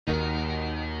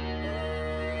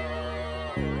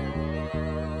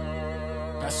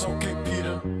It's okay,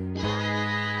 Peter.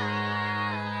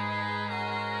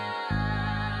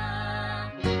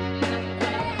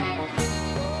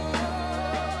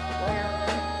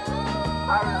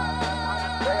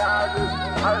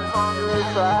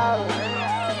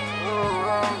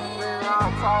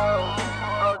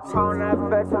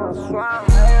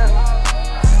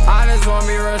 I just wanna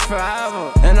be rich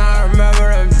forever. And I remember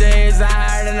them days I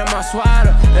had it in my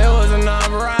sweater. It was a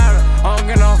non-rider. I don't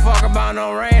give no fuck about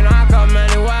no rain, I come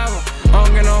any weather. I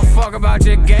don't give no fuck about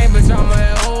your game, bitch, I'ma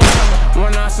hit whoever.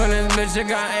 When I swing this bitch, you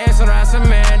got answer, that's a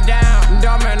man down.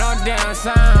 Dumb man, no damn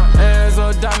sound. And this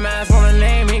little dumbass on the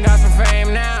name, he got some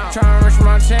fame now. Tryna reach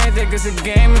my chain, think it's a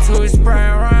game until we spray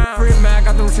around. Free back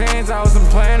out them chains, I wasn't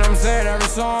playing, I'm saying every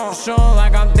song. Showing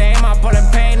like I'm Dame, I put in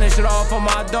pain, this shit off on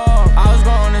my door. I was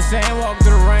going insane, walk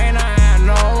through the rain, I had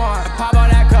no one. Pop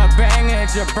out that cut, bang,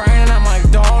 hit your brain, and I'm like,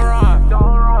 don't run.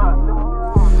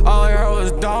 All I heard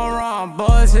was don't run.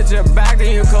 Bullets hit your back,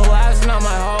 then you collapse, and I'm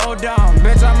like, hold on.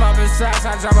 Bitch, I'm up in sacks,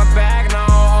 I drop a bag, and I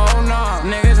don't hold on.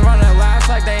 Niggas running laps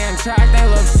like they in track, they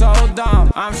look so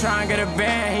dumb. I'm trying to get a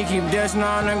band, he keep dissing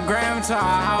on the gram talk.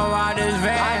 How about this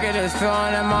van? I get this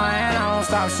feeling in my hand, I won't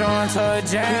stop showing till the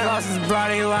jam. He lost his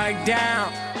body like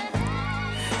down.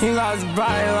 He lost his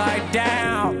body like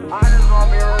down. I just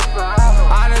wanna be rich forever.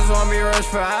 I just wanna be rich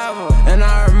forever. And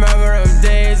I remember them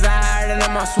days I had it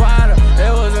in my sweater.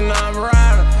 It was a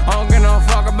non-rider. I don't give no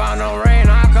fuck about no rain,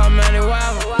 I come any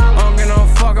weather. I don't give no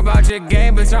fuck about your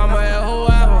game, bitch, I'ma hit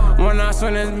whoever. When I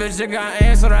swing this bitch, you got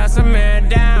answer, that's a man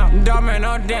down. Dumb man,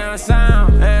 no damn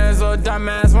sound. And this little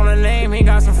dumbass on the name, he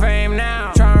got some fame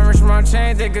now. Tryna reach my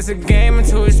chain, think it's a game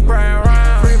until we spray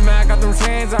around. Free back out them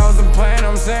chains, I wasn't playing,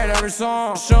 I'm saying every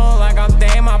song. Showing like I'm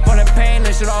Dame, I put in pain,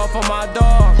 this shit off on my door.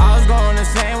 I was going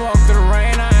insane, walk through the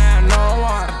rain, I had no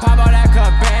one. Pop out that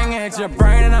cut, bang, hit your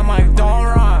brain, and I'm like, don't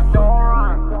run.